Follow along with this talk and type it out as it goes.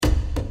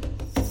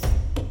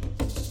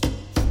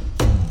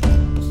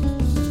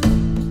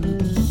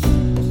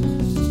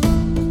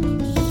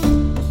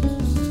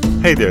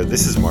Hey there,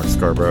 this is Mark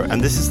Scarborough,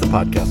 and this is the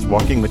podcast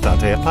Walking with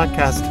Dante, a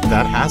podcast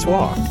that has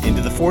walked into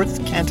the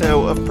fourth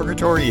canto of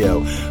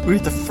Purgatorio. We're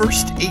at the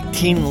first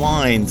 18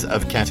 lines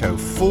of Canto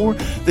 4.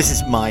 This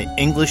is my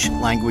English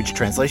language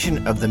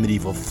translation of the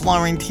medieval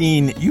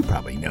Florentine. You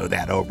probably know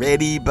that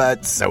already,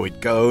 but so it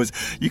goes.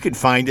 You can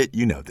find it,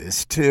 you know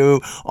this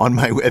too, on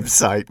my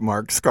website,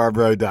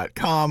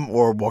 markscarborough.com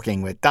or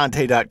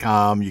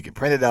walkingwithdante.com. You can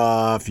print it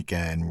off. You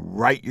can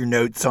write your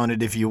notes on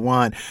it if you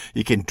want.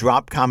 You can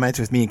drop comments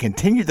with me and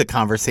continue the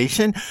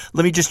conversation.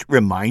 Let me just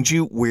remind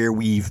you where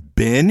we've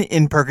been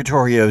in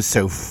Purgatorio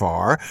so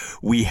far.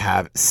 We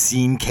have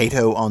seen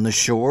Canto on the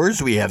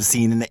shores. We have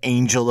seen an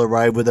angel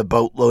arrive with a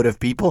boatload of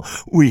people.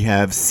 We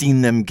have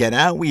seen them get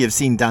out. We have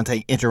seen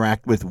Dante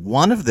interact with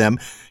one of them,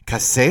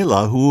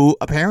 Casella, who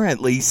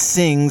apparently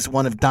sings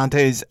one of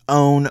Dante's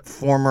own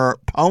former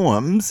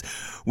poems.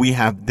 We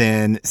have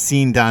then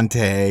seen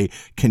Dante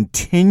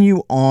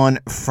continue on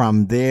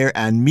from there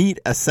and meet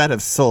a set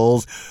of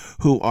souls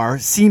who are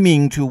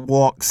seeming to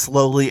walk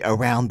slowly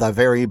around the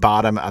very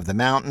bottom of the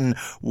mountain.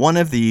 One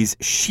of these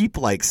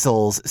sheep-like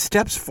souls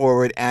steps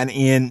forward and,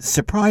 in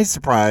surprise,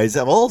 surprise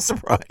of all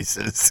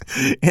surprises,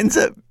 ends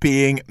up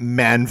being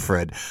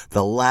Manfred,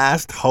 the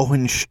last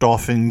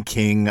Hohenstaufen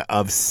king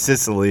of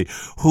Sicily,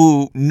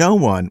 who no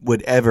one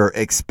would ever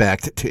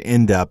expect to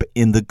end up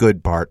in the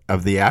good part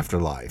of the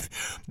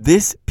afterlife.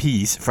 This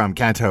piece from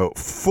Canto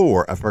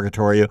 4 of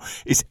Purgatorio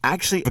is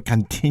actually a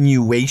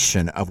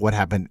continuation of what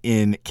happened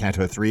in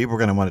Canto 3. We're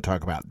going to want to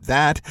talk about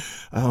that.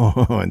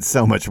 Oh, and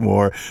so much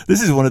more.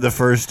 This is one of the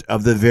first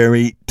of the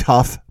very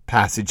tough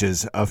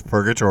passages of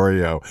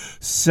Purgatorio.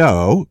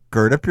 So,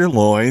 gird up your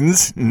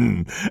loins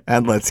and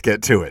let's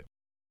get to it.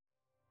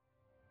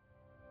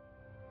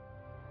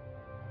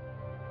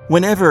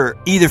 Whenever,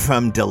 either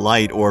from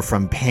delight or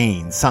from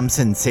pain, some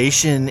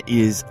sensation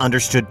is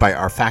understood by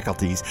our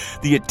faculties,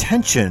 the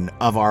attention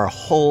of our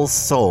whole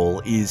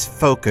soul is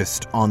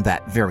focused on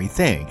that very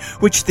thing,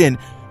 which then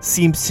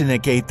seems to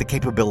negate the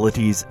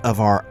capabilities of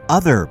our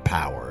other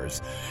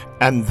powers.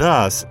 And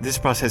thus, this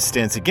process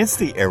stands against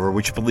the error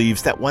which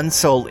believes that one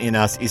soul in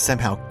us is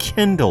somehow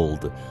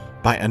kindled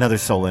by another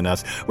soul in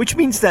us, which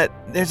means that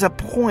there's a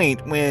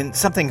point when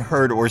something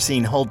heard or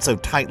seen holds so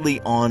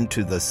tightly on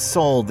to the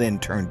soul, then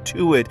turned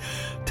to it,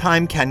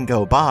 time can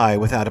go by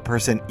without a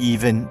person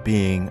even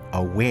being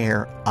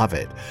aware of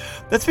it.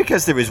 That's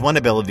because there is one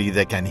ability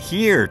that can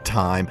hear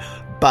time,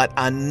 but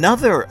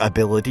another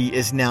ability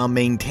is now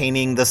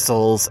maintaining the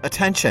soul's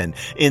attention.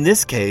 In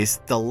this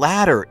case, the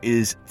latter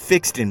is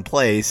fixed in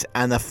place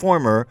and the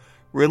former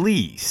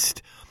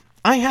released.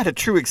 I had a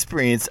true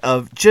experience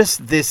of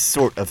just this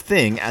sort of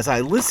thing as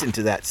I listened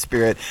to that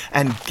spirit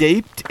and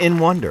gaped in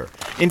wonder.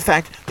 In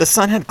fact, the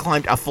sun had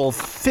climbed a full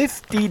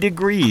 50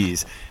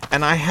 degrees,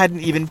 and I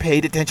hadn't even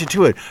paid attention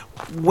to it,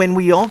 when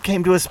we all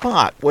came to a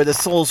spot where the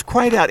souls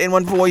cried out in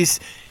one voice,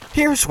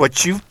 "Here's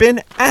what you've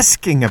been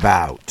asking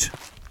about."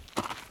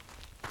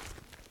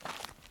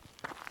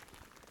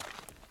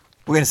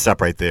 We're going to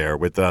stop right there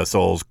with the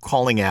souls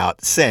calling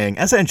out, saying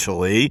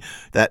essentially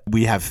that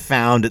we have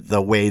found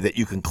the way that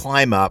you can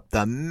climb up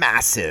the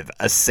massive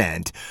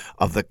ascent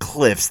of the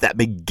cliffs that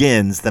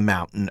begins the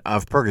mountain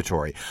of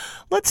purgatory.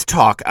 Let's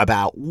talk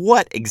about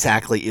what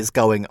exactly is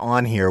going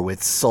on here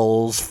with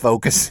souls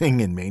focusing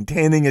and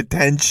maintaining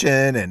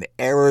attention and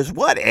errors.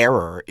 What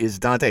error is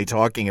Dante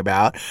talking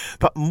about?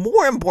 But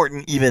more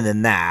important even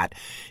than that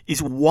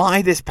is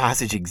why this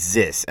passage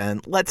exists.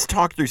 And let's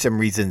talk through some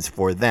reasons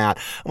for that.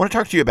 I want to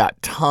talk to you about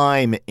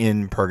time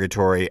in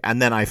purgatory,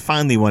 and then I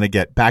finally want to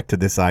get back to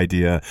this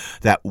idea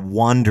that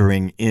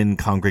wandering in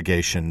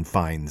congregation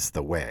finds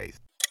the way.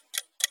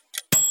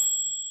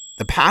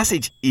 The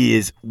passage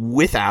is,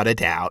 without a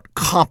doubt,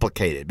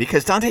 complicated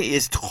because Dante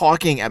is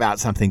talking about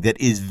something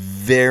that is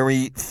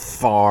very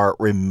far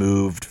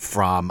removed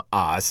from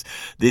us.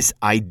 This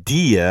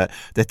idea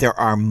that there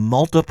are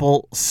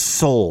multiple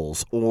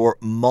souls or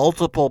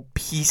multiple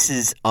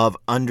pieces of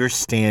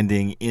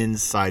understanding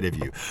inside of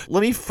you. Let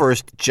me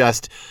first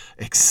just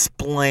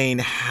explain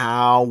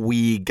how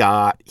we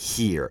got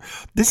here.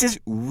 This is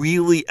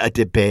really a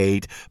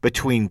debate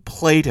between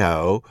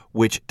Plato,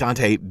 which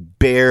Dante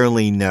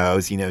barely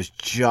knows. He knows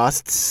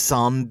just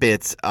some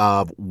bits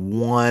of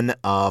one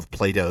of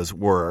Plato's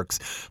works,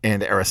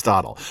 and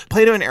Aristotle.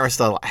 Plato and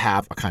Aristotle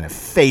have a kind of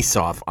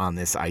face-off on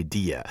this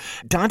idea.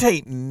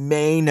 Dante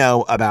may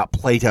know about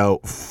Plato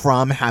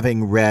from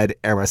having read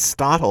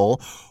Aristotle,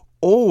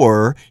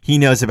 or he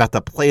knows about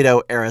the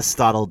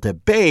Plato-Aristotle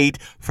debate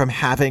from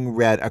having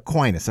read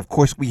Aquinas. Of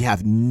course, we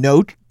have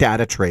no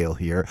data trail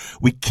here.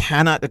 We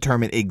cannot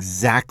determine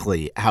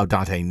exactly how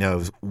Dante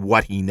knows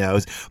what he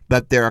knows,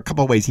 but there are a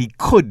couple of ways he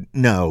could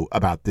know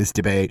about this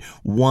debate.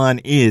 One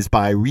is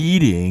by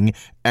reading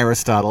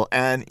Aristotle,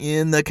 and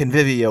in the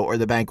Convivio or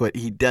the Banquet,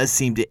 he does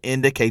seem to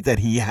indicate that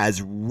he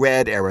has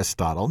read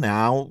Aristotle.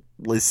 Now,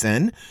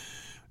 listen.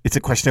 It's a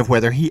question of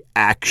whether he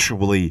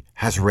actually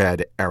has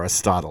read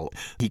Aristotle.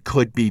 He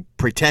could be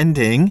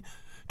pretending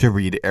to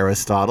read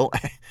Aristotle.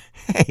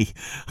 Hey,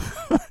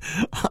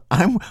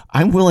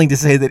 I'm willing to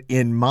say that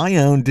in my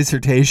own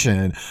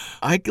dissertation,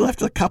 I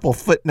left a couple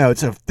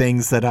footnotes of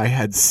things that I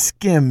had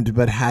skimmed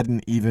but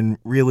hadn't even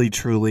really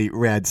truly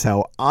read.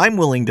 So I'm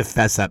willing to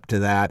fess up to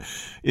that.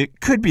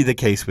 It could be the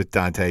case with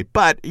Dante,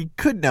 but he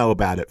could know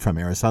about it from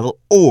Aristotle,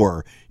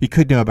 or he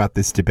could know about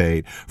this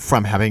debate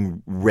from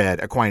having read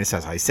Aquinas,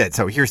 as I said.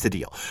 So here's the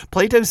deal.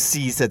 Plato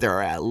sees that there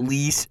are at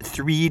least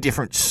 3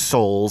 different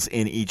souls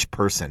in each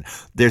person.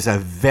 There's a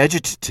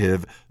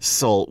vegetative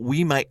soul.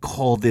 We might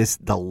call this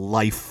the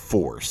life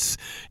force.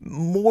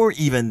 More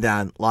even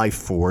than life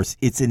force,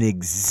 it's an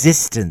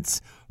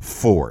existence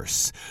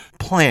force.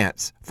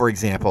 Plants, for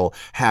example,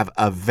 have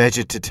a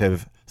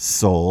vegetative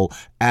soul,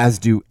 as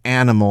do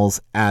animals,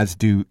 as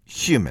do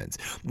humans.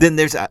 Then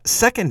there's a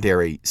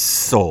secondary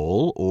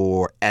soul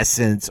or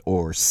essence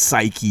or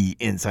psyche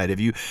inside of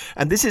you,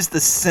 and this is the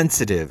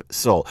sensitive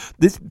soul.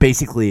 This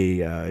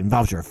basically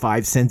involves your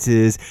 5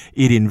 senses.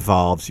 It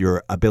involves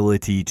your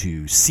ability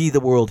to see the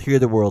world, hear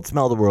the world,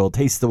 smell the world,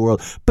 taste the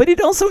world, but it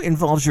also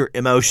involves your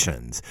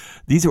emotions.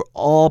 These are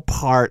all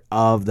part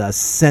of the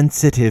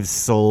sensitive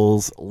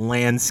soul's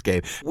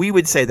landscape. We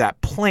would say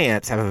that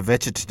plants have a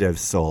vegetative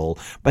soul,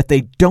 but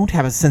they don't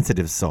have a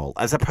sensitive soul,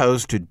 as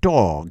opposed to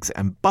dogs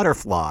and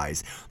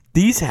butterflies.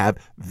 These have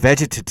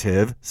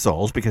vegetative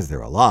souls because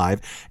they're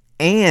alive,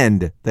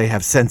 and they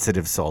have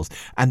sensitive souls.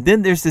 And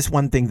then there's this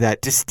one thing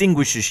that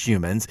distinguishes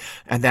humans,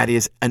 and that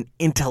is an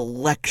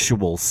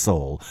intellectual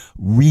soul,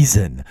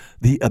 reason,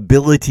 the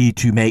ability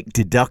to make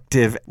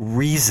deductive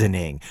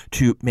reasoning,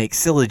 to make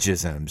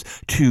syllogisms,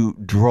 to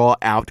draw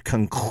out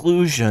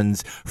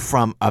conclusions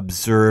from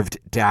observed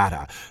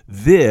data.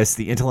 This,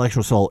 the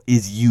intellectual soul,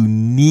 is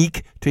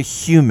unique to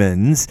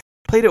humans.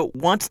 Plato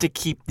wants to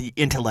keep the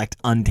intellect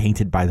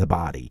untainted by the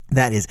body.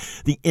 That is,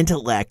 the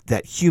intellect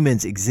that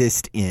humans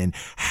exist in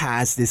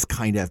has this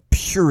kind of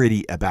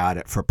purity about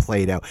it for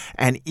Plato,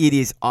 and it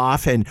is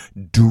often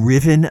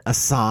driven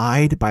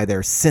aside by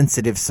their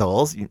sensitive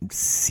souls. You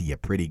see a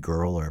pretty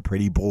girl or a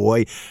pretty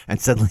boy, and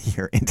suddenly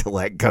your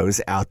intellect goes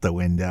out the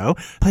window.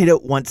 Plato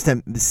wants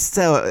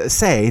to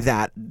say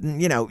that,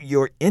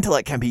 your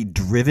intellect can be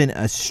driven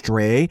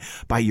astray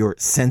by your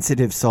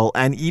sensitive soul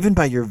and even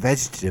by your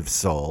vegetative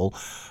soul,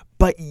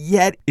 but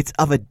yet it's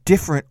of a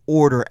different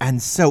order,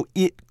 and so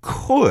it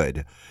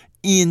could,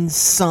 in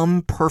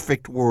some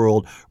perfect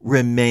world,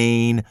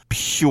 remain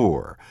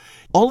pure.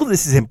 All of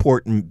this is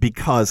important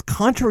because,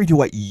 contrary to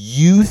what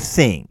you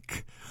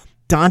think,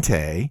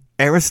 Dante,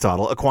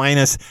 Aristotle,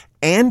 Aquinas,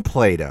 and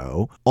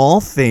Plato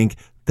all think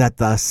that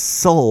the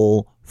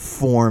soul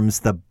forms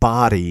the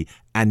body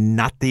and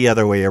not the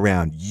other way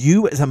around.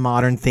 You, as a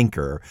modern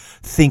thinker,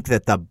 think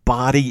that the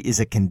body is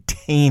a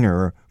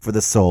container for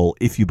the soul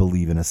if you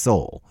believe in a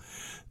soul.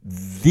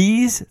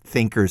 These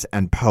thinkers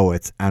and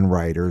poets and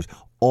writers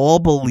all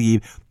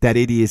believe that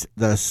it is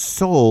the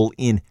soul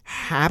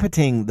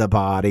inhabiting the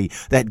body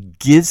that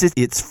gives it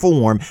its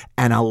form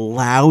and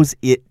allows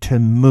it to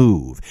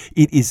move.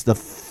 It is the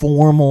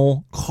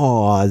formal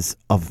cause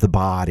of the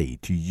body,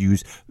 to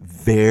use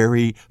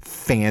very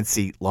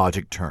fancy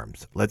logic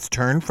terms. Let's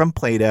turn from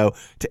Plato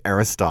to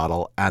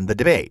Aristotle and the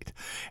debate.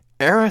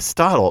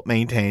 Aristotle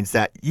maintains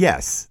that,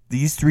 yes,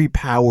 these 3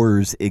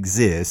 powers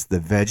exist, the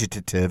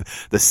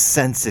vegetative, the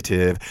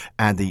sensitive,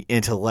 and the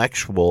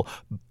intellectual,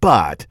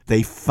 but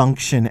they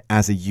function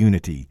as a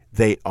unity.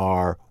 They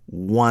are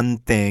one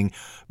thing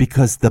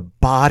because the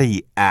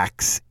body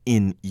acts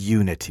in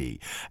unity.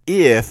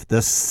 If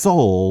the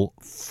soul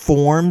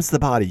forms the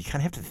body, you kind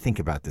of have to think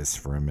about this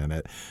for a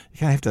minute. You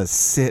kind of have to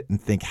sit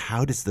and think,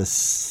 how does the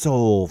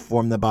soul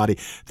form the body?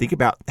 Think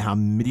about how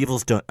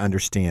medievals don't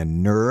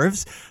understand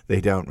nerves.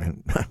 They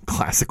don't,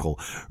 classical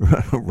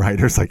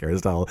writers like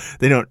Aristotle,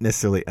 they don't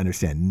necessarily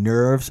understand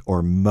nerves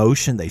or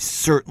motion. They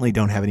certainly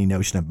don't have any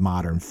notion of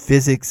modern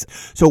physics.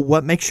 So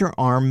what makes your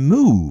arm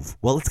move?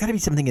 Well, it's got to be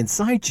something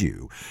inside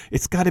you.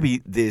 It's got to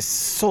be this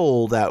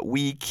soul that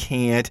we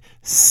can't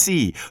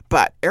see.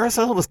 But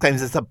Aristotle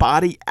claims that the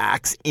body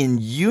acts in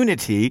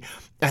unity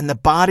and the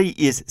body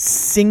is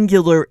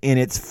singular in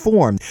its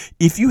form.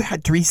 If you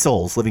had 3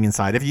 souls living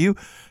inside of you,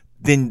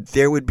 then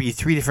there would be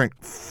 3 different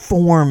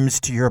forms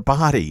to your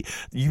body.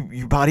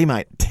 Your body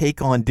might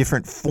take on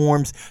different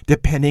forms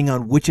depending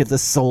on which of the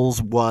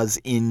souls was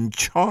in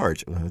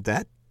charge.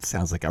 That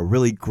sounds like a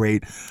really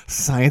great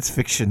science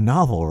fiction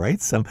novel,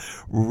 right? Some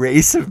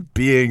race of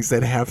beings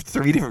that have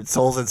 3 different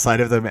souls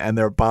inside of them and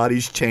their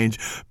bodies change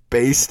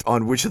based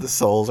on which of the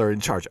souls are in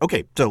charge.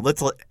 Okay, so let's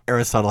let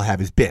Aristotle have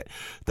his bit.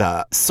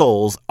 The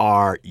souls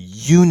are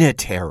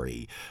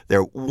unitary.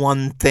 They're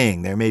one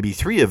thing. There may be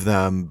 3 of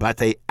them, but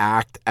they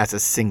act as a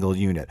single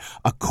unit.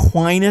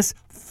 Aquinas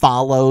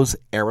follows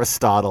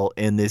Aristotle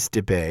in this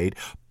debate,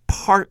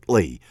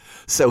 partly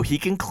so he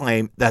can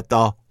claim that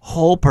the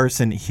whole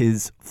person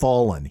is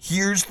fallen.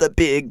 Here's the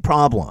big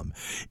problem.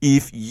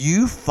 If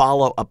you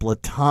follow a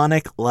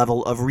Platonic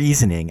level of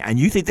reasoning and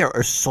you think there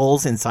are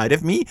souls inside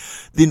of me,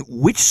 then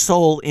which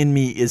soul in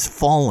me is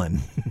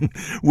fallen?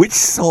 Which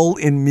soul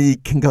in me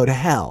can go to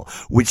hell?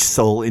 Which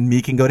soul in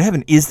me can go to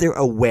heaven? Is there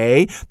a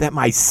way that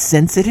my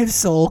sensitive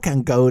soul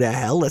can go to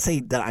hell? Let's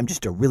say that I'm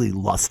just a really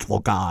lustful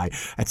guy.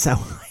 And so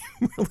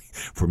really,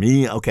 for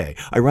me, okay,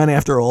 I run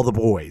after all the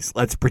boys,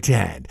 let's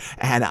pretend.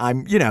 And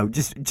I'm,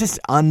 just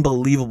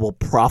unbelievable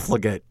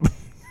profligate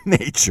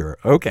nature.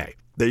 Okay,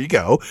 there you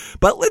go.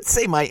 But let's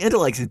say my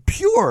intellect is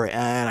pure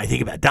and I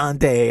think about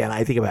Dante and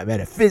I think about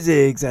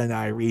metaphysics and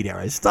I read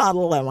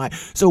Aristotle.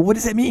 So what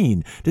does that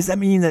mean? Does that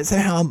mean that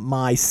somehow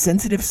my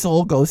sensitive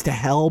soul goes to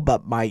hell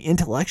but my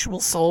intellectual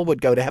soul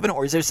would go to heaven?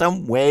 Or is there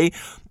some way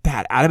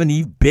that Adam and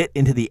Eve bit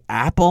into the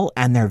apple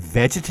and their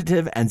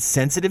vegetative and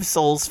sensitive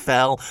souls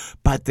fell,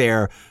 but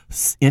their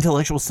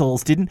intellectual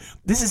souls didn't?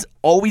 This is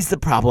always the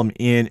problem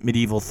in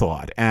medieval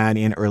thought and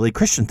in early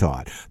Christian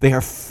thought. They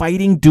are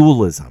fighting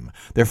dualism.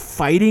 They're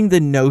fighting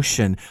the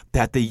notion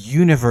that the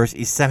universe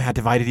is somehow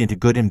divided into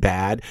good and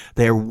bad.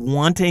 They're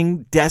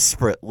wanting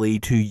desperately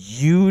to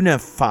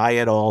unify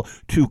it all,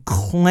 to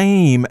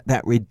claim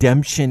that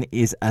redemption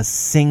is a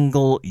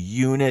single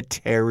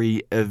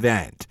unitary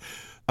event.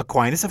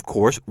 Aquinas, of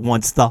course,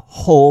 wants the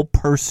whole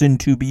person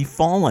to be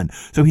fallen.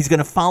 So he's going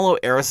to follow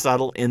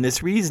Aristotle in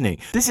this reasoning.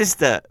 This is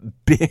the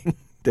big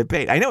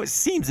debate. I know it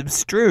seems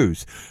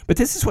abstruse, but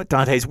this is what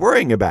Dante's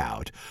worrying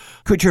about.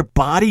 Could your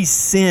body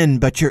sin,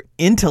 but your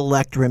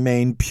intellect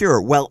remain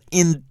pure? Well,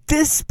 in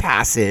this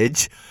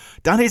passage,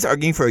 Dante's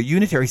arguing for a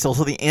unitary soul,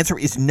 so the answer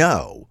is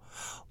no.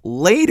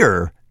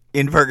 Later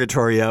in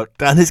Purgatorio,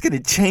 Dante's going to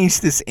change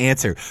this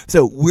answer.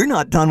 So we're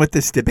not done with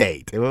this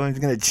debate. He's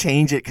going to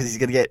change it because he's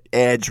going to get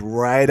edged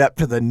right up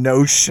to the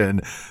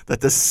notion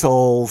that the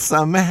soul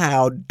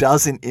somehow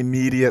doesn't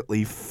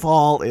immediately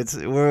fall.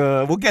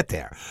 We'll get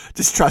there.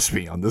 Just trust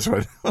me on this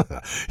one.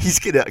 He's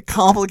going to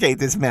complicate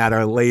this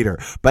matter later,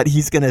 but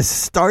he's going to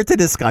start the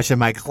discussion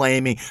by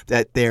claiming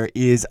that there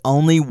is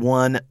only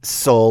one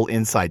soul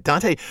inside.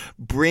 Dante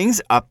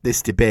brings up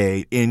this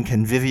debate in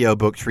Convivio,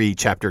 Book 3,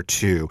 Chapter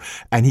 2,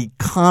 and he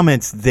comments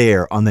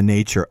there on the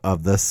nature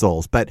of the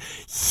souls. But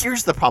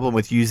here's the problem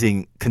with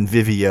using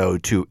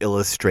Convivio to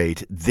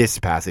illustrate this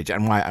passage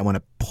and why I want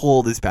to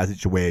pull this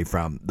passage away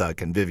from the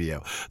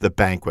Convivio, the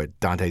banquet,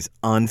 Dante's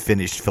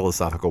unfinished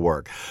philosophical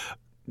work.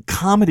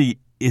 Comedy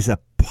is a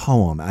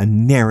poem, a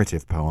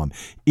narrative poem.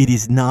 It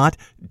is not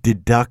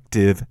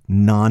deductive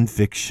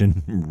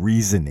nonfiction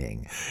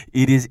reasoning.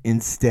 It is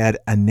instead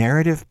a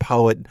narrative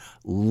poet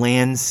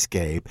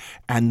landscape,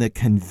 and the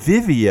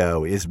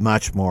Convivio is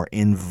much more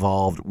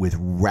involved with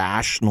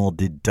rational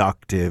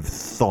deductive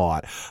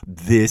thought.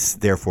 This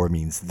therefore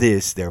means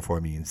this, therefore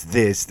means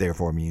this,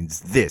 therefore means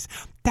this.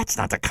 That's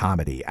not the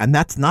comedy, and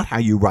that's not how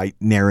you write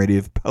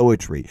narrative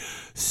poetry.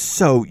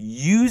 So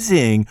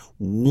using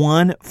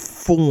one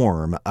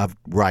form of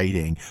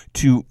writing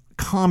to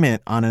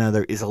comment on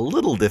another is a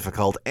little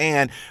difficult,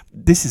 and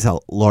this is a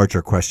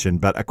larger question,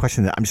 but a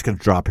question that I'm just going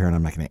to drop here and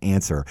I'm not going to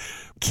answer.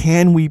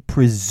 Can we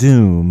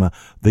presume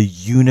the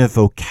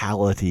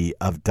univocality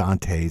of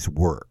Dante's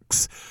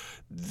works?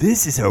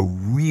 This is a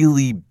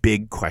really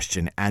big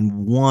question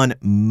and one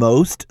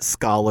most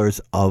scholars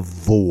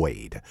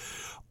avoid.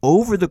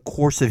 Over the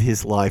course of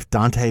his life,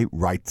 Dante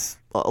writes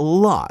a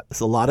lot. There's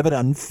a lot of it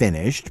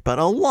unfinished, but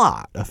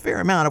a fair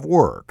amount of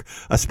work,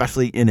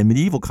 especially in a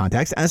medieval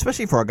context, and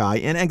especially for a guy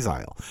in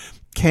exile.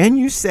 Can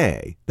you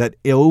say that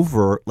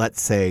over,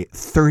 let's say,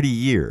 30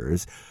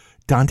 years,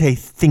 Dante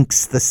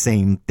thinks the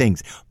same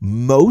things?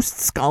 Most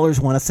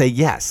scholars want to say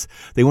yes.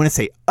 They want to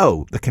say,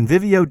 oh, the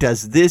Convivio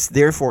does this,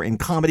 therefore in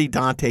comedy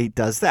Dante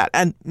does that.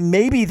 And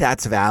maybe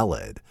that's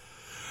valid.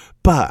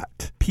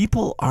 But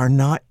people are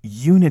not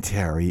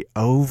unitary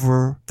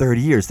over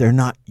 30 years. They're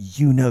not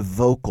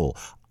univocal.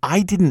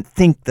 I didn't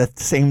think the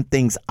same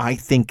things I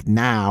think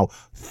now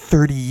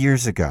 30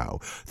 years ago.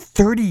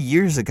 30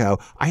 years ago,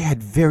 I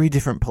had very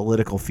different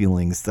political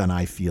feelings than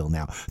I feel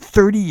now.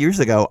 30 years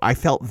ago, I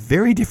felt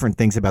very different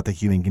things about the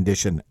human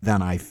condition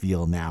than I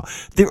feel now.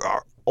 There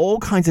are all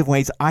kinds of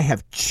ways I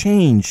have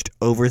changed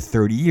over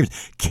 30 years.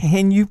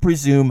 Can you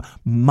presume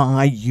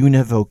my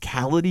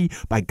univocality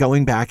by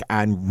going back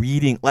and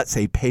reading, let's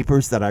say,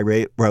 papers that I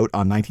wrote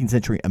on 19th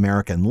century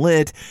American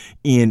lit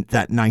in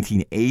that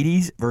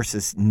 1980s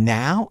versus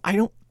now? I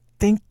don't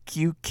think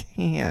you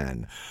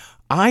can.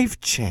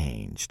 I've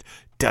changed.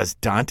 Does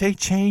Dante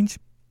change?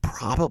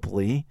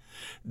 Probably.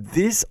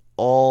 This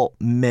all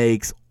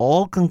makes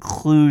all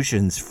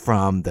conclusions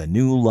from the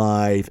New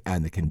Life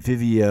and the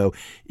Convivio,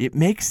 it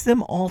makes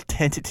them all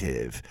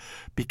tentative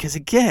because,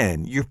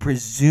 again, you're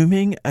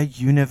presuming a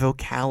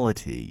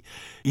univocality.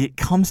 It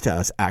comes to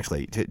us,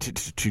 actually, to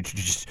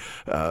just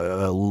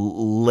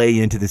lay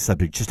into this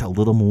subject just a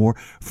little more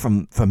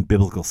from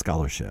biblical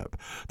scholarship.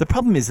 The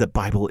problem is the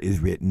Bible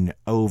is written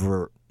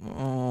over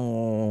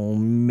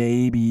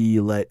maybe,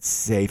 let's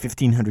say,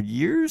 1,500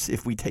 years,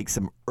 if we take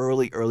some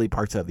early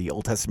parts of the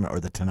Old Testament or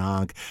the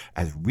Tanakh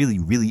as really,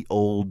 really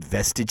old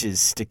vestiges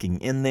sticking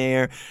in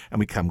there, and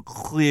we come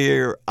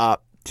clear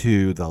up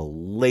to the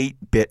late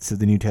bits of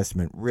the New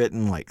Testament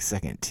written, like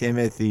 2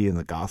 Timothy and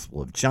the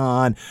Gospel of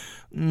John,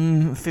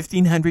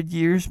 1,500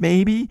 years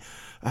maybe,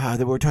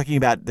 that we're talking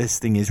about this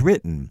thing is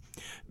written.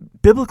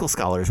 Biblical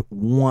scholars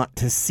want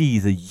to see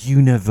the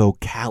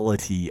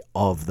univocality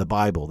of the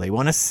Bible. They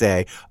want to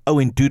say, oh,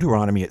 in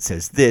Deuteronomy it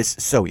says this,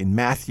 so in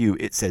Matthew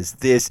it says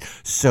this,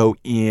 so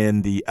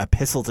in the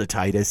Epistle to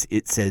Titus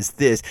it says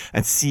this,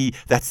 and see,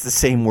 that's the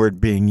same word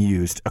being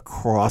used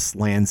across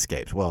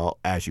landscapes. Well,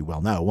 as you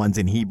well know, one's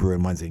in Hebrew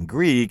and one's in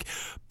Greek,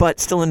 but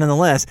still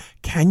nonetheless,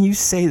 can you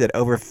say that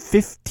over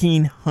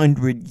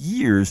 1,500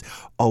 years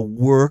a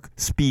work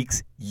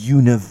speaks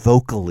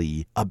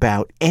univocally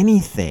about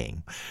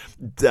anything?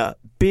 The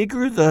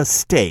bigger the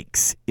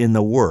stakes in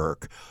the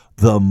work,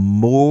 the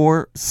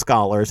more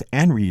scholars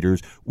and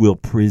readers will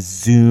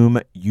presume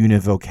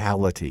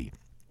univocality.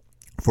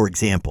 For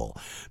example,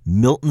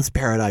 Milton's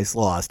Paradise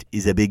Lost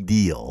is a big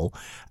deal,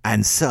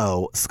 and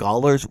so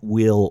scholars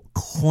will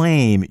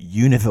claim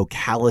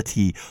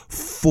univocality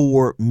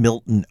for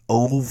Milton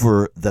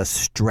over the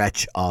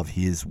stretch of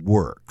his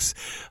works.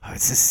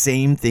 It's the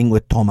same thing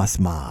with Thomas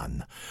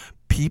Mann.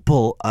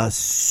 People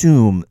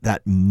assume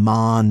that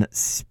Mann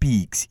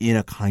speaks in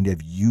a kind of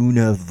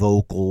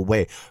univocal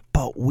way,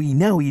 but we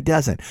know he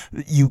doesn't.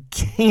 You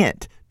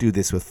can't do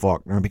this with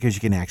Faulkner because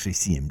you can actually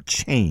see him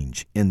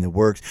change in the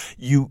works.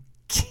 You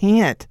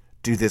can't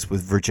do this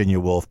with Virginia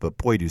Woolf, but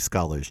boy, do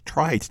scholars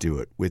try to do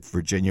it with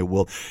Virginia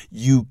Woolf.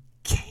 You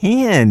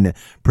can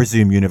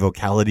presume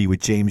univocality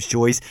with James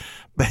Joyce,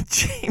 but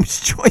James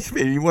Joyce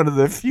may be one of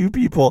the few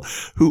people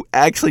who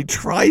actually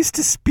tries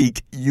to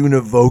speak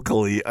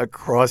univocally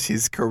across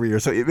his career.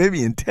 So it may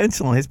be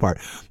intentional on his part.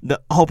 The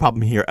whole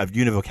problem here of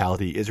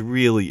univocality is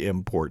really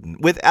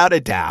important. Without a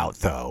doubt,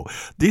 though,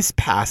 this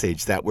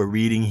passage that we're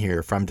reading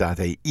here from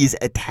Dante is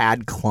a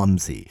tad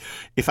clumsy.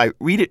 If I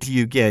read it to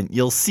you again,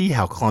 you'll see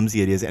how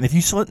clumsy it is. And if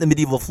you saw it in the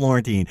medieval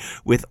Florentine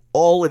with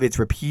all of its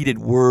repeated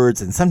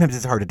words, and sometimes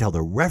it's hard to tell the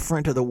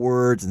referent of the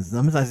words, and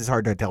sometimes it's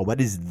hard to tell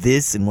what is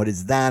this and what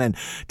is that, and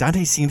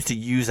Dante seems to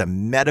use a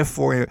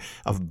metaphor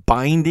of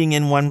binding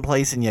in one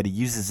place, and yet he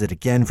uses it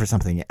again for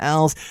something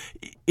else.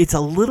 It's a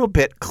little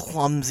bit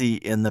clumsy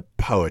in the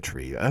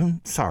poetry.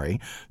 I'm sorry.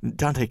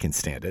 Dante can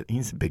stand it.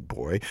 He's a big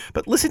boy.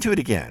 But listen to it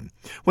again.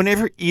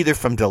 Whenever, either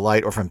from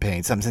delight or from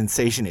pain, some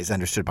sensation is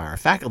understood by our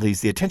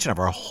faculties, the attention of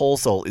our whole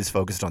soul is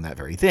focused on that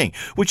very thing,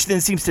 which then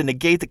seems to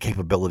negate the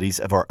capabilities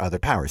of our other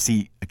powers.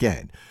 See,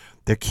 again,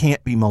 there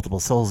can't be multiple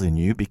souls in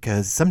you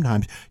because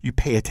sometimes you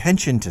pay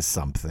attention to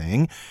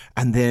something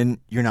and then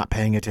you're not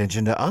paying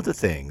attention to other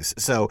things.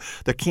 So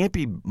there can't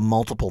be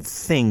multiple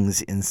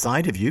things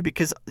inside of you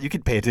because you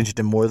could pay attention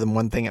to more than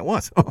one thing at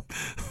once.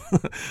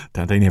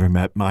 Dante never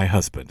met my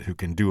husband who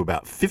can do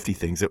about 50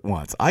 things at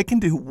once. I can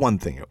do one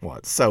thing at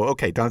once. So,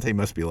 okay, Dante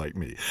must be like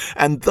me.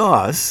 And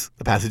thus,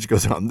 the passage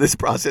goes on, this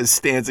process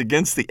stands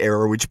against the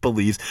error which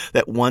believes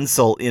that one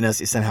soul in us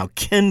is somehow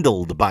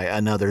kindled by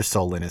another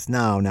soul in us.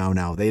 No,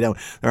 they don't.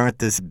 There aren't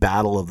this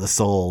battle of the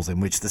souls in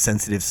which the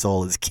sensitive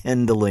soul is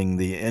kindling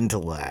the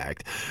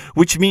intellect,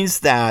 which means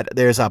that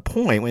there's a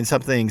point when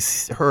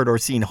something's heard or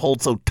seen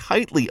holds so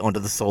tightly onto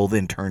the soul,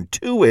 then turned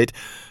to it,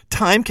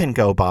 time can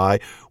go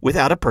by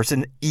without a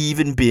person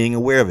even being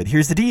aware of it.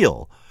 Here's the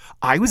deal.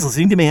 I was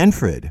listening to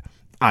Manfred.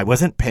 I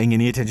wasn't paying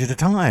any attention to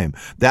time.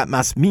 That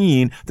must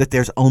mean that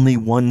there's only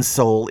one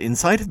soul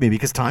inside of me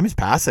because time is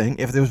passing.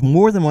 If there was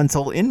more than one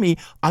soul in me,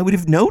 I would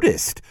have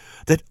noticed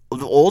that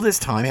all this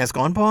time has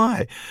gone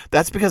by.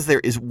 That's because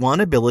there is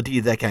one ability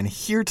that can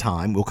hear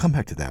time. We'll come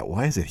back to that.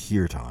 Why is it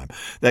hear time?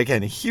 That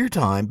can hear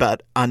time,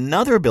 but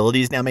another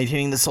ability is now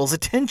maintaining the soul's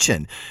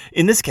attention.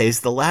 In this case,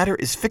 the latter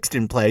is fixed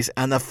in place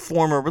and the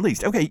former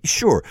released. Okay,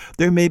 sure,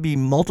 there may be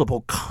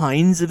multiple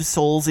kinds of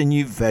souls in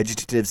you,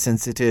 vegetative,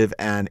 sensitive,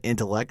 and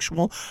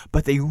intellectual,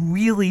 but they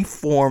really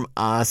form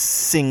a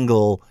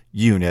single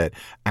unit.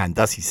 And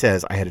thus he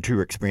says, I had a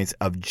true experience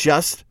of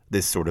just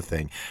this sort of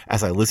thing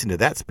as I listened to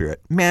that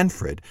spirit,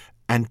 Manfred,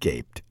 and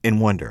gaped in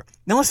wonder.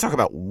 Now let's talk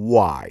about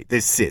why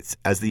this sits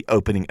as the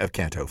opening of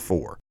Canto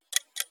 4.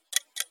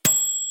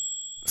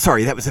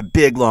 Sorry, that was a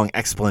big, long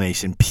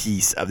explanation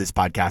piece of this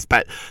podcast,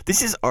 but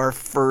this is our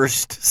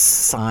first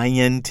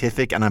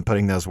scientific, and I'm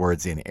putting those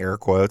words in air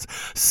quotes,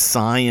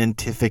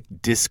 scientific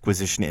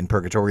disquisition in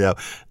Purgatorio.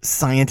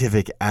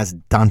 Scientific as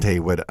Dante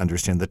would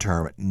understand the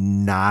term,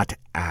 not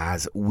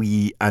as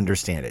we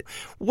understand it.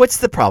 What's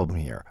the problem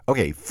here?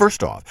 Okay,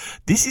 first off,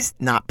 this is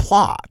not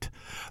plot.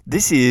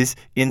 This is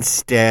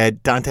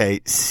instead Dante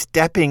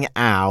stepping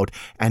out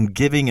and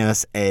giving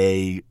us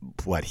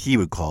what he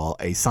would call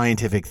a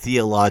scientific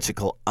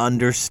theological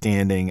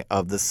understanding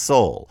of the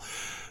soul.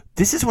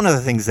 This is one of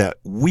the things that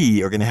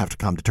we are going to have to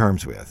come to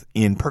terms with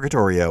in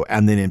Purgatorio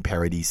and then in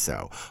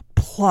Paradiso.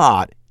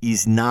 plot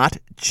is not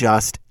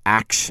just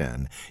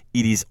action.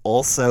 It is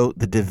also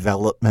the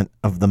development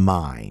of the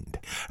mind.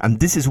 And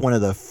this is one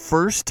of the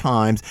first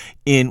times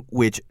in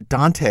which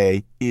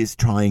Dante is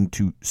trying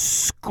to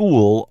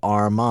school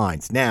our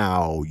minds.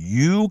 Now,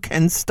 you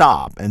can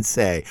stop and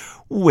say,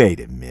 wait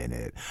a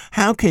minute,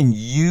 how can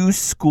you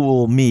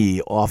school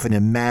me off an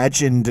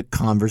imagined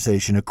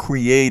conversation,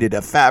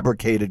 a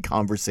fabricated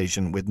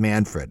conversation with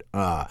Manfred?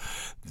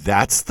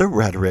 That's the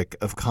rhetoric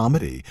of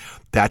comedy.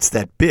 That's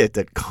that bit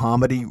that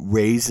comedy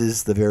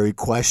raises the very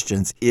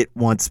questions it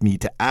wants me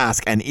to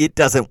ask, and it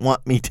doesn't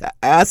want me to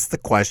ask the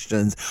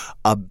questions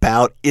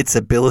about its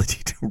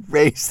ability to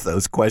raise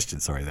those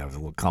questions. Sorry, that was a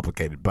little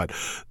complicated, but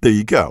there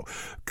you go.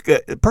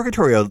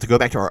 Purgatorio, to go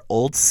back to our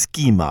old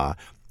schema,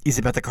 is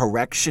about the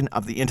correction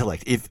of the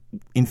intellect. If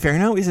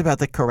Inferno is about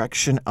the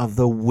correction of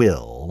the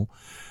will,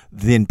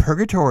 then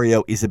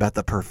Purgatorio is about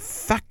the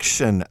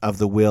perfection of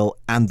the will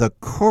and the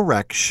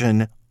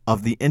correction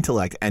of the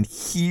intellect. And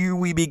here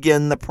we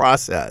begin the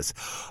process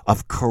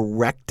of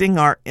correcting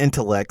our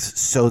intellects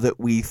so that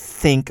we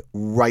think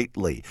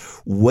rightly.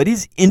 What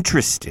is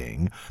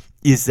interesting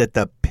is that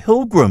the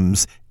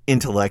pilgrim's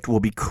intellect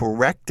will be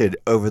corrected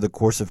over the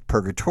course of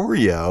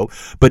Purgatorio,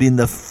 but in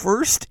the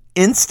first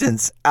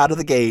instance out of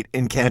the gate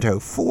in Canto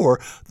 4,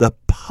 the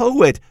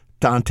poet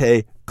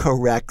Dante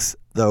corrects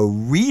the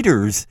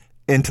reader's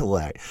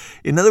intellect.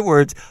 In other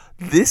words,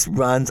 this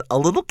runs a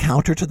little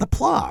counter to the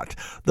plot.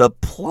 The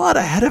plot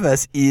ahead of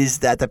us is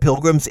that the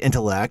pilgrim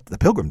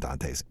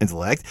Dante's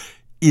intellect,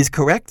 is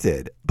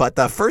corrected. But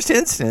the first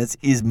instance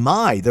is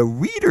the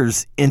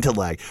reader's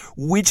intellect,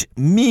 which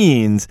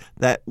means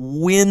that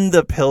when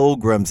the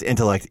pilgrim's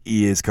intellect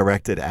is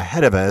corrected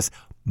ahead of us,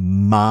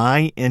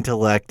 my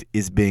intellect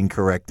is being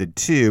corrected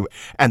too.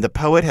 And the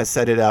poet has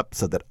set it up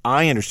so that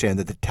I understand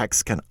that the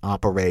text can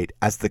operate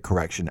as the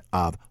correction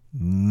of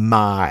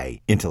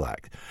my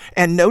intellect.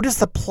 And notice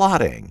the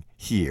plotting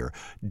here.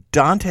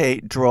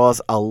 Dante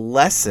draws a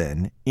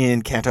lesson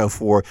in Canto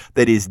 4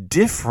 that is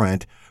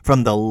different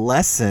from the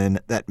lesson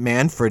that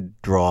Manfred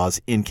draws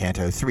in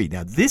Canto 3.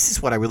 Now, this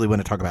is what I really want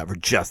to talk about for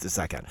just a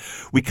second.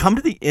 We come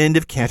to the end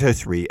of Canto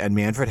 3, and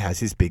Manfred has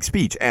his big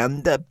speech.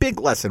 And the big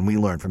lesson we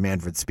learn from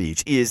Manfred's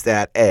speech is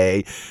that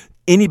A,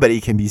 anybody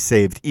can be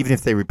saved even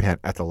if they repent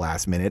at the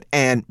last minute,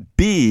 and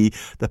B,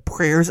 the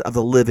prayers of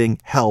the living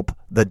help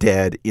the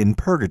dead in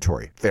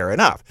purgatory. Fair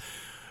enough.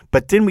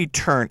 But then we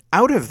turn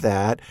out of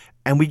that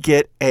and we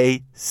get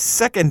a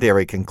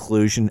secondary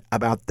conclusion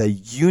about the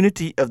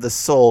unity of the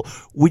soul,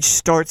 which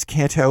starts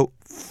Canto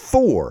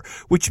 4,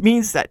 which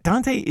means that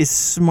Dante is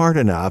smart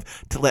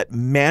enough to let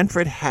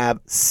Manfred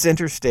have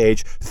center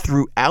stage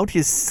throughout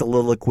his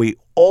soliloquy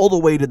all the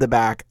way to the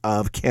back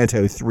of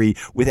Canto 3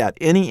 without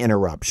any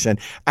interruption.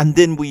 And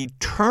then we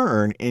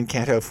turn in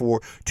Canto 4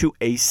 to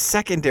a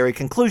secondary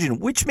conclusion,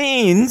 which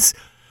means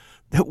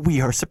that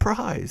we are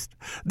surprised.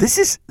 This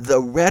is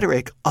the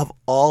rhetoric of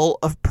all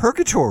of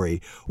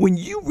purgatory. When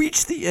you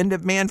reach the end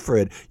of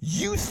Manfred,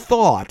 you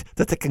thought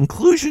that the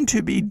conclusion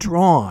to be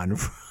drawn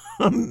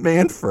from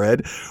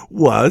Manfred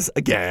was,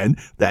 again,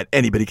 that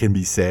anybody can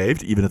be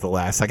saved, even at the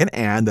last second,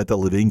 and that the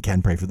living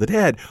can pray for the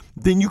dead.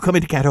 Then you come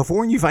into Canto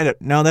 4 and you find out,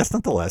 no, that's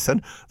not the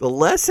lesson. The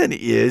lesson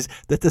is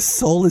that the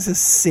soul is a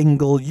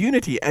single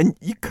unity. And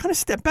you kind of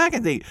step back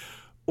and think,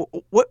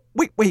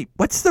 wait,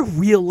 what's the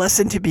real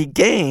lesson to be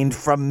gained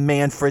from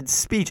Manfred's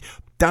speech?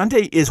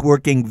 Dante is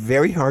working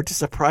very hard to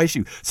surprise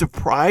you.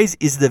 Surprise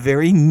is the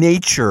very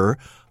nature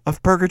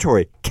of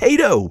purgatory.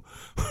 Cato,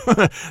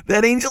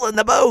 that angel in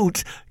the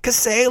boat,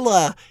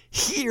 Casella,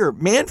 here,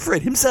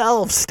 Manfred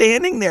himself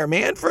standing there,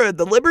 Manfred,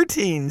 the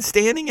libertine,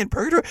 standing in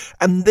purgatory.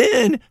 And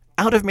then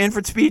out of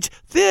Manfred's speech,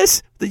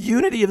 the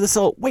unity of the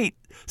soul. Wait,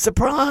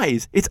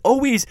 surprise. It's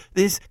always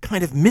this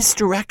kind of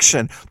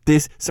misdirection,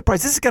 this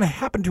surprise. This is going to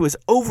happen to us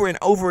over and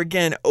over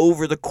again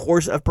over the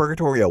course of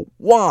Purgatorio.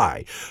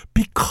 Why?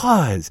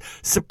 Because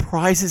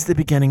surprise is the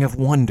beginning of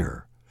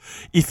wonder.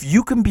 If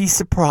you can be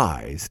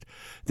surprised,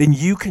 then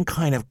you can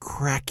kind of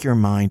crack your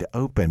mind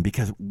open,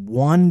 because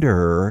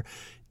wonder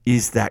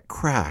is that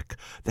crack,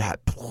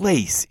 that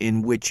place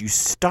in which you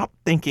stop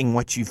thinking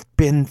what you've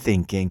been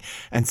thinking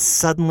and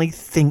suddenly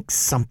think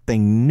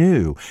something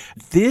new.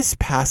 This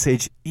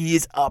passage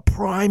is a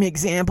prime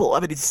example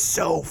of it. It's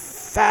so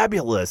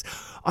fabulous.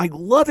 I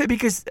love it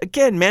because,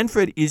 again,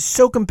 Manfred is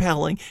so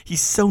compelling.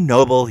 He's so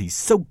noble. He's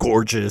so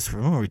gorgeous.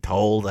 We're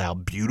told how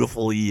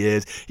beautiful he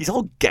is. He's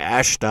all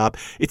gashed up.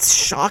 It's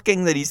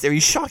shocking that he's there.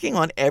 He's shocking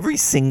on every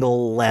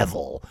single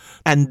level.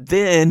 And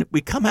then we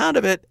come out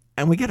of it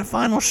and we get a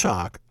final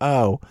shock.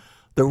 Oh,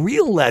 the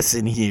real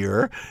lesson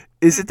here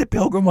is that the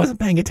pilgrim wasn't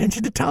paying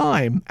attention to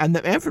time, and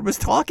that Manfred was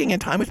talking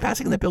and time was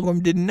passing and the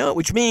pilgrim didn't know,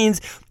 which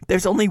means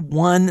there's only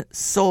one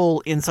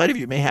soul inside of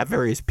you. You may have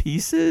various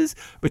pieces,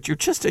 but you're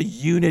just a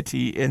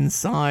unity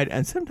inside,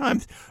 and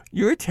sometimes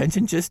your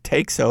attention just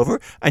takes over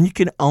and you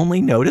can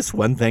only notice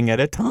one thing at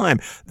a time.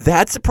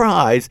 That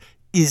surprise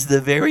is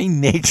the very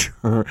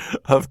nature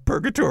of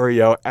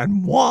Purgatorio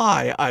and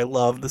why I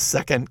love the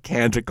second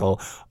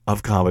canticle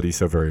of comedy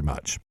so very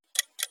much.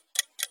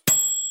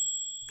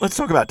 Let's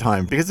talk about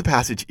time, because the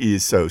passage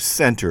is so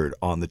centered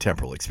on the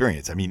temporal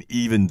experience. I mean,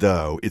 even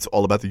though it's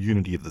all about the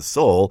unity of the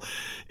soul,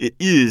 it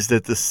is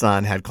that the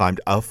sun had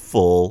climbed a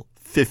full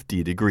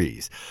 50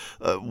 degrees.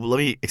 Let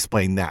me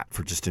explain that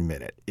for just a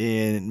minute.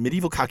 In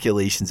medieval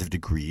calculations of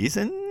degrees,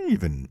 and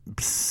even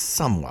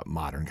somewhat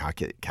modern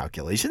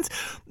calculations,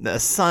 the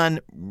sun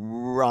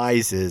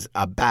rises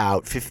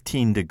about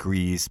 15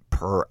 degrees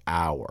per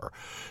hour.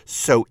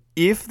 So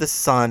if the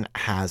sun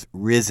has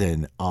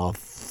risen a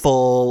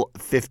full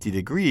 50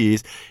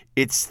 degrees,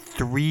 it's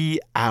 3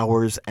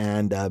 hours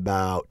and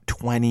about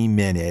 20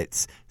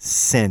 minutes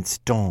since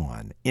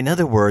dawn. In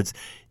other words,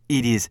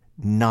 it is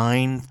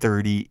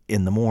 9:30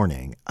 in the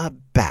morning,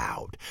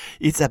 about.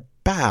 It's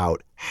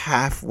about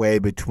halfway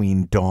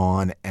between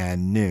dawn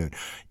and noon.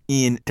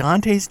 In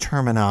Dante's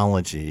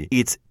terminology,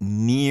 it's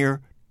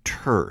near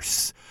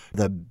terce.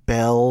 The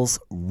bells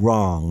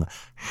rung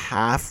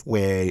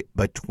halfway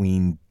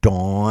between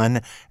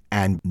dawn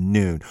and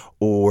noon,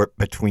 or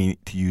between,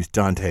 to use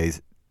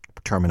Dante's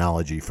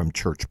terminology from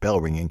church bell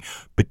ringing,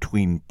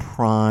 between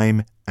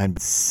prime and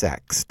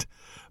sext.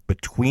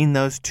 Between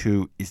those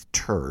two is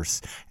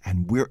terce,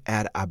 and we're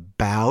at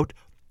about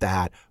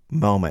that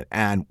moment.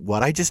 And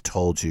what I just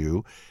told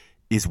you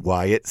is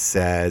why it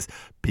says,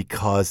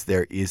 because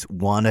there is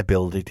one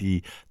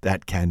ability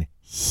that can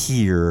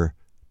hear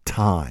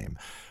time.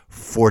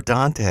 For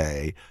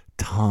Dante,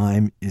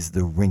 time is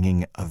the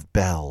ringing of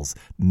bells,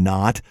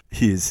 not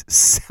his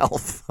cell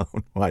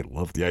phone. Oh, I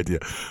love the idea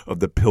of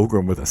the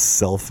pilgrim with a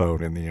cell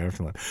phone in the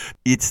afterlife.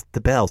 It's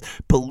the bells.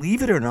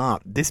 Believe it or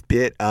not, this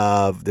bit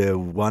of the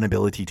one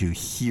ability to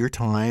hear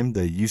time,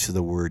 the use of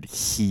the word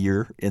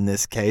hear in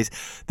this case,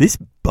 this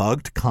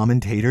bugged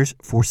commentators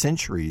for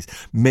centuries.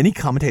 Many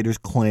commentators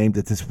claimed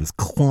that this was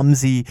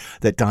clumsy,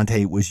 that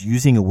Dante was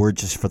using a word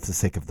just for the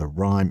sake of the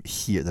rhyme.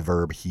 Here, the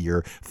verb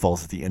here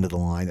falls at the end of the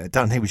line.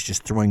 Dante was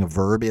just throwing a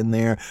verb in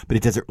there, but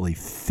it doesn't really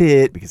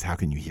fit, because how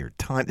can you hear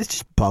time? This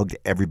just bugged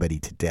everybody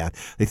to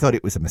death. They thought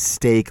it was a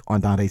mistake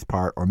on Dante's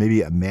part, or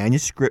maybe a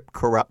manuscript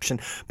corruption.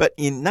 But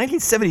in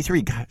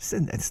 1973, God,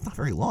 it's not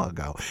very long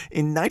ago,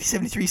 in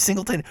 1973,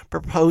 Singleton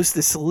proposed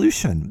the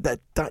solution that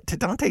to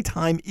Dante,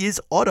 time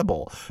is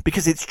audible,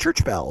 because it's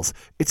church bells.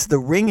 It's the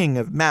ringing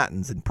of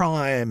matins and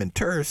prime and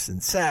terce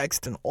and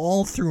sext and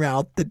all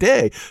throughout the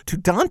day. To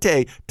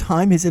Dante,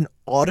 time is an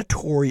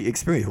auditory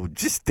experience. Well,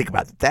 just think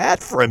about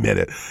that for a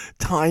minute.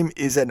 Time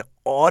is an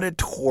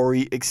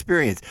auditory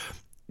experience.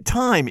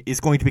 Time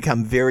is going to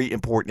become very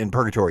important in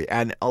Purgatory,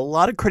 and a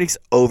lot of critics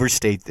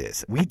overstate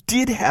this. We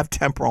did have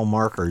temporal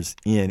markers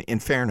in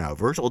Inferno.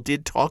 Virgil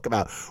did talk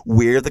about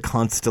where the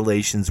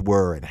constellations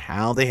were and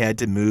how they had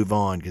to move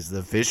on because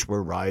the fish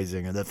were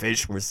rising or the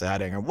fish were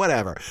setting or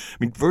whatever. I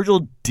mean,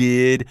 Virgil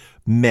did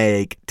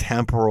make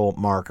temporal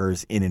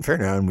markers in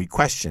Inferno, and we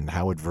questioned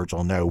how would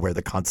Virgil know where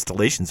the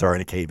constellations are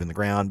in a cave in the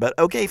ground, but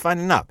okay, fine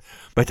enough.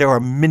 But there are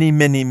many,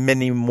 many,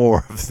 many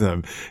more of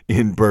them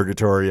in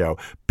Purgatorio,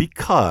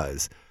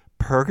 because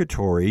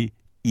Purgatory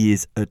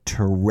is a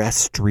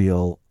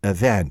terrestrial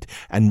event.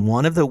 And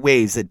one of the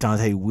ways that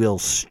Dante will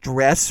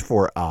stress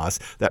for us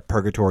that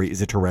Purgatory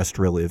is a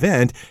terrestrial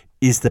event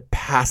is the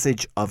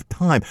passage of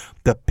time.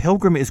 The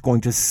pilgrim is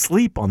going to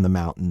sleep on the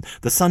mountain.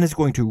 The sun is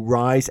going to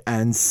rise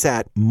and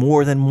set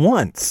more than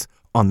once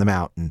on the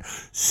mountain.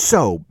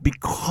 So,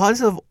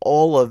 because of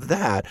all of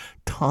that,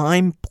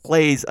 time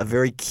plays a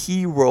very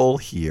key role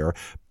here,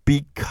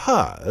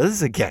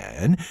 because,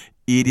 again,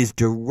 it is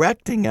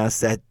directing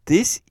us that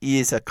this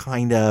is a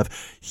kind of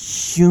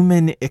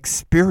human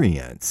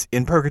experience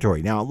in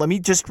Purgatory. Now, let me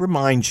just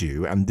remind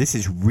you, and this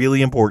is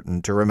really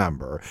important to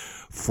remember,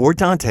 for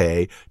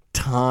Dante,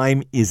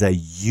 time is a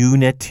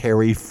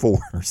unitary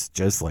force,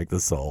 just like the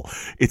soul.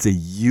 It's a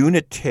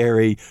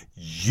unitary,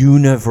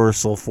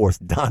 universal force.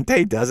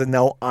 Dante doesn't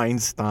know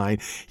Einstein.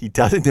 He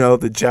doesn't know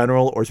the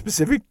general or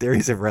specific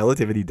theories of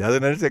relativity. He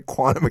doesn't understand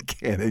quantum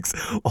mechanics.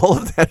 All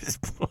of that is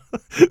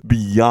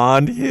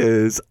beyond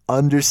his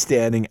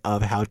understanding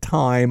of how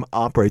time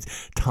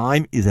operates.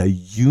 Time is a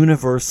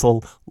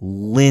universal,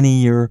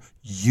 linear,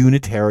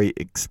 unitary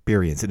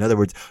experience. In other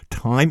words,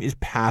 time is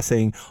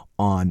passing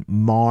on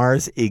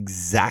Mars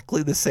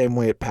exactly the same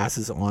way it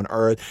passes on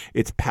Earth.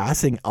 It's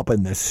passing up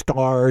in the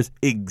stars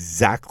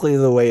exactly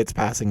the way it's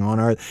passing on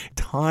Earth.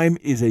 Time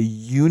is a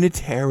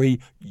unitary,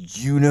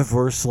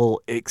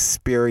 universal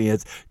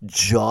experience.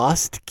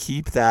 Just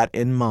keep that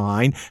in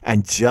mind,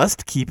 and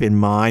just keep in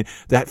mind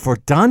that for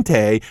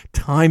Dante,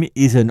 time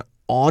is an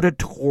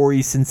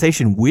auditory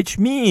sensation, which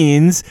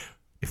means,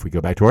 if we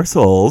go back to our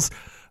souls,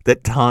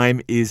 that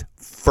time is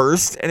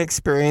first an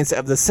experience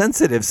of the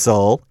sensitive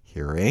soul,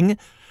 hearing,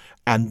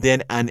 and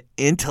then an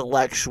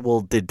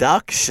intellectual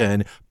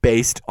deduction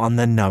based on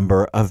the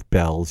number of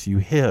bells you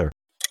hear.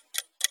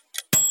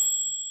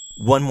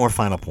 One more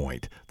final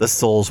point. The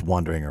soul's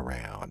wandering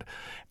around.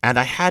 And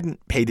I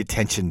hadn't paid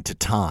attention to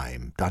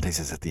time, Dante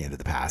says at the end of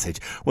the passage,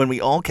 when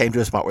we all came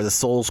to a spot where the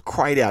souls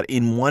cried out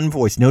in one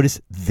voice. Notice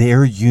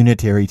they're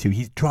unitary too.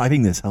 He's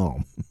driving this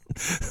home.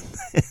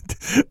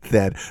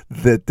 that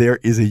there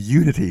is a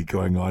unity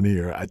going on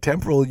here, a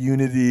temporal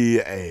unity,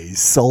 a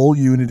soul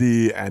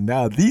unity, and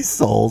now these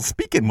souls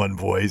speak in one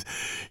voice.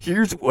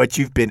 Here's what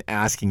you've been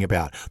asking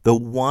about. The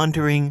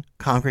wandering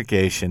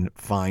congregation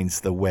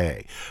finds the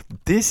way.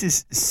 This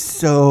is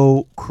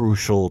so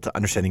crucial to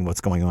understanding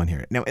what's going on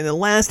here. Now, in the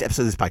last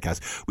episode of this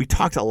podcast, we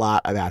talked a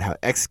lot about how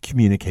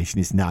excommunication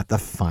is not the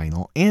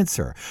final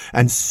answer.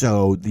 And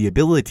so the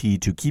ability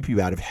to keep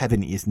you out of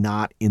heaven is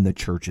not in the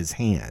church's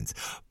hands.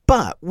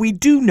 But we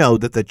do know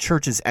that the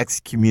church's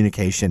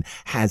excommunication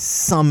has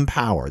some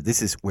power.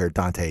 This is where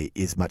Dante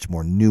is much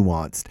more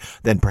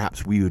nuanced than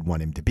perhaps we would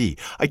want him to be.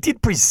 I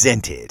did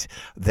present it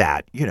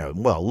that,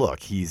 well, look,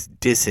 he's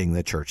dissing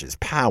the church's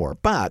power.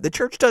 But the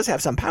church does have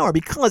some power,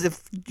 because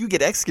if you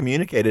get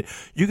excommunicated,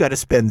 you got to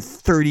spend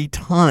 30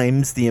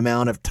 times the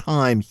amount of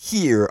time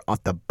here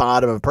at the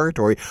bottom of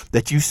purgatory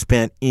that you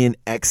spent in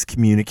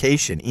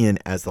excommunication,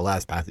 as the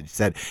last passage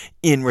said,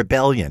 in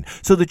rebellion.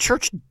 So the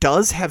church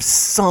does have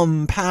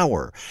some power.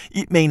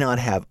 It may not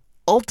have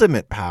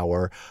ultimate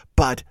power,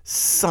 but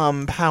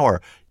some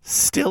power.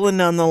 Still and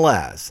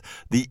nonetheless,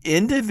 the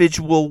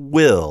individual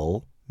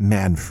will,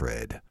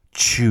 Manfred,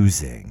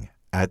 choosing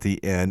at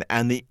the end,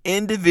 and the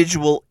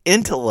individual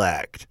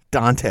intellect,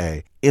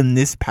 Dante, in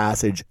this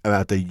passage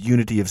about the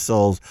unity of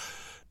souls,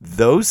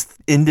 those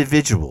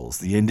individuals,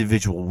 the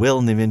individual will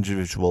and the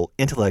individual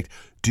intellect,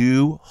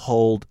 do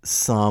hold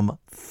some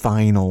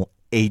final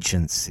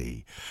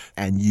agency,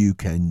 and you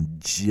can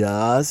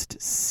just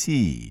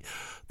see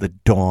the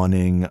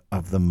dawning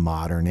of the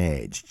modern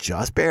age,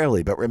 just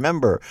barely. But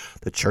remember,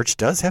 the church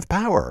does have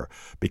power,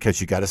 because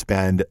you got to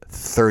spend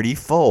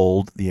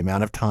 30-fold the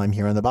amount of time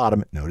here on the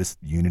bottom. Notice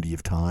unity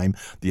of time,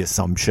 the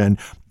assumption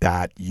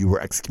that you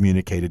were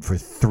excommunicated for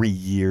 3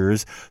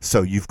 years,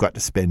 so you've got to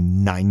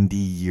spend 90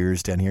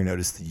 years down here.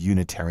 Notice the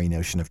unitary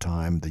notion of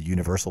time, the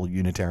universal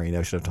unitary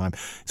notion of time.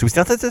 So it's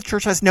not that the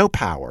church has no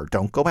power.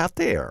 Don't go out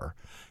there.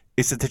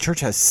 It's that the church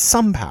has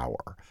some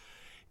power.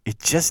 It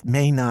just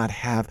may not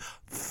have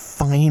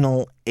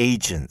final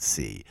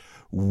agency,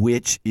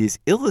 which is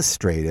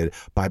illustrated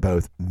by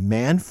both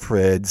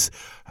Manfred's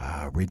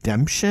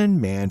redemption,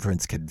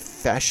 Manfred's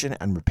confession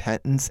and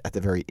repentance at the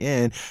very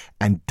end,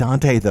 and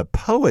Dante the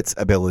poet's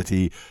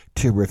ability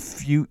to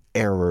refute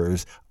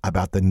errors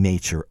about the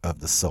nature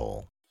of the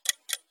soul.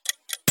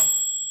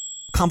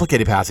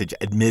 Complicated passage,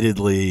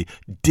 admittedly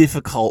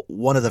difficult.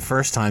 One of the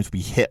first times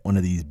we hit one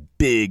of these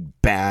big,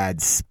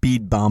 bad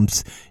speed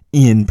bumps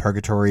in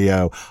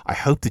Purgatorio. I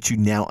hope that you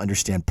now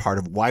understand part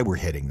of why we're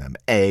hitting them.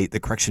 A, the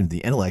correction of the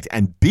intellect,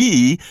 and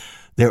B,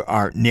 there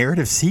are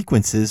narrative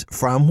sequences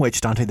from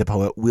which Dante the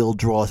poet will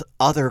draw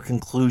other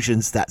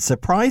conclusions that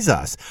surprise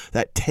us,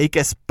 that take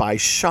us by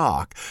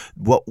shock.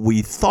 What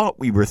we thought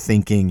we were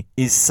thinking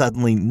is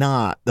suddenly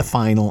not the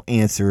final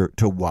answer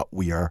to what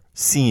we are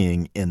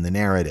seeing in the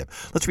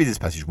narrative. Let's read this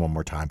passage one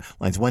more time,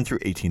 lines 1 through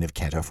 18 of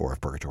Canto 4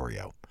 of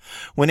Purgatorio.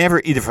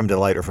 Whenever, either from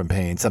delight or from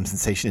pain, some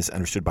sensation is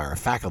understood by our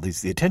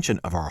faculties, the attention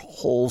of our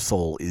whole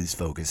soul is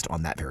focused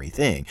on that very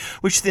thing,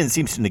 which then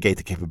seems to negate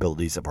the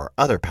capabilities of our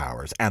other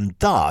powers, and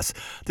thus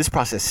this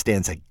process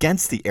stands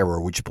against the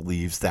error which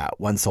believes that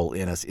one soul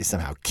in us is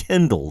somehow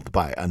kindled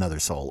by another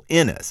soul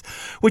in us,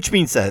 which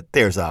means that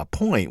there's a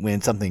point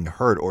when something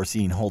heard or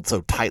seen holds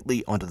so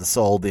tightly onto the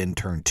soul, then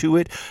turned to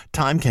it,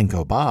 time can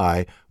go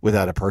by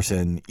without a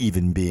person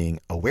even being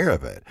aware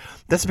of it.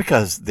 That's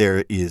because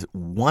there is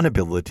one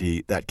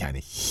ability that can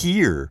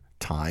hear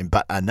time,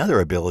 but another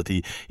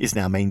ability is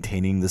now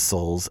maintaining the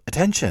soul's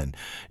attention.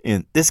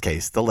 In this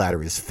case, the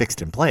latter is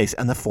fixed in place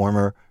and the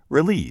former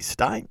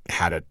released. I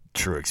had a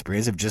true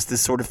experience of just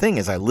this sort of thing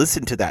as I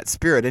listened to that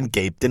spirit and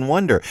gaped in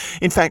wonder.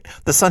 In fact,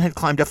 the sun had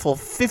climbed a full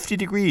 50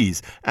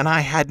 degrees and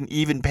I hadn't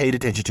even paid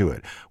attention to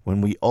it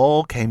when we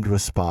all came to a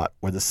spot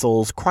where the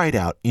souls cried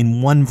out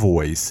in one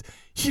voice,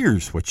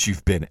 "Here's what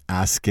you've been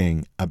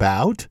asking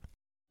about."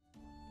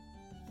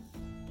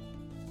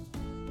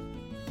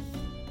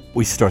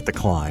 We start the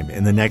climb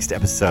in the next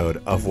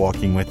episode of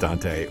Walking with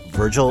Dante.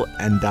 Virgil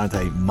and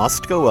Dante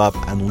must go up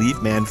and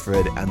leave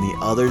Manfred and the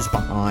others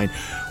behind.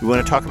 We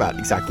want to talk about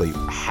exactly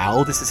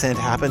how this ascent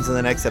happens in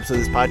the next episode of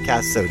this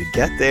podcast. So to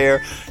get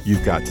there,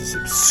 you've got to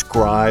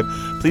subscribe.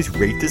 Please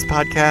rate this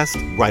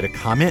podcast. Write a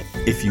comment,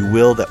 if you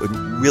will. That would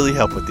really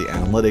help with the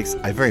analytics.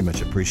 I very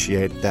much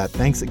appreciate that.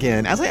 Thanks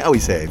again, as I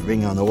always say, for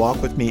being on the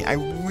walk with me. I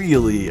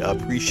really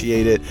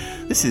appreciate it.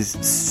 This is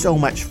so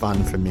much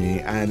fun for me,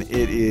 and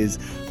it is,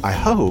 I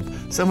hope,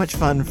 so much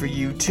fun for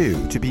you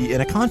too, to be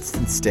in a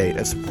constant state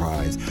of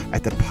surprise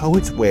at the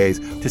poet's ways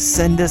to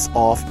send us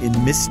off in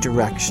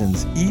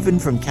misdirections, even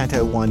from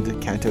Canto 1 to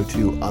Canto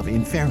 2 of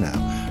Inferno,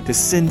 to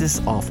send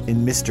us off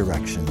in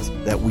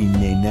misdirections that we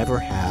may never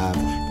have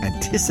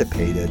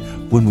anticipated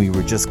when we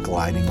were just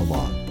gliding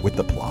along with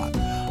the plot.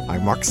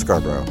 I'm Mark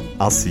Scarborough.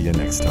 I'll see you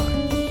next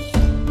time.